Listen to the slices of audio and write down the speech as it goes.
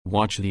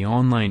Watch the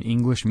online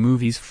English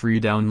movies free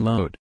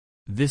download.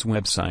 This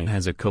website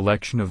has a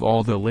collection of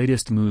all the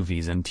latest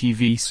movies and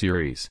TV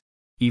series,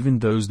 even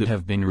those that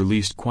have been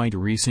released quite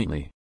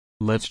recently.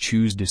 Let's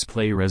choose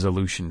display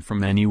resolution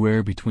from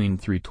anywhere between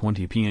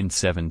 320p and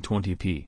 720p.